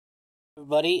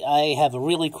Everybody, I have a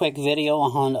really quick video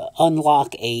on how to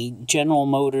unlock a General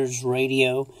Motors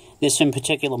radio. This in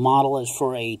particular model is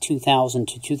for a 2000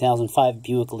 to 2005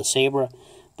 Buick LeSabre,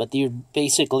 but they're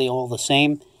basically all the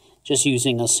same, just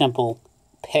using a simple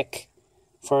pick.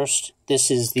 First, this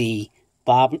is the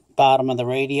bottom of the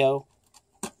radio.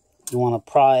 You want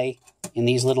to pry in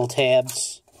these little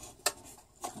tabs.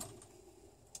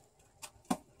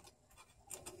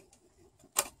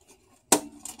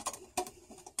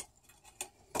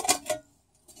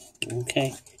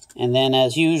 Okay, and then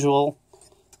as usual,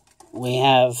 we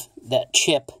have that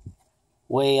chip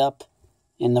way up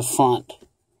in the front,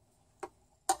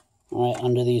 right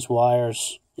under these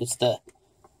wires. It's the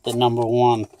number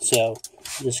 1. So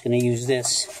I'm just going to use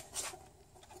this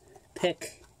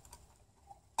pick.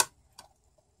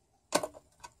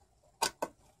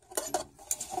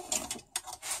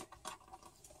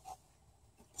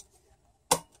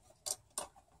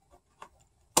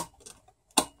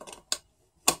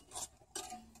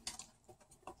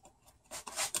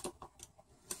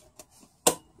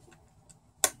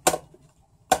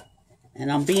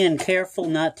 And I'm being careful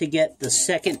not to get the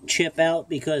second chip out,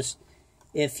 because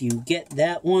if you get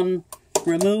that one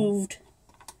removed,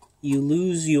 you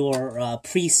lose your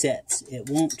presets. It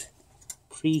won't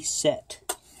preset.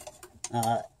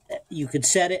 You could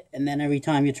set it, and then every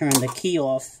time you turn the key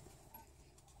off,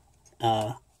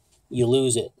 you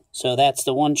lose it. So that's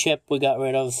the one chip we got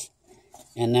rid of,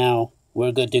 and now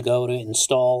we're good to go to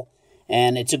install.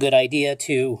 And it's a good idea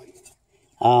to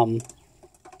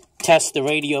test the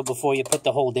radio before you put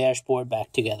the whole dashboard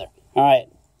back together. All right,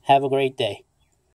 have a great day.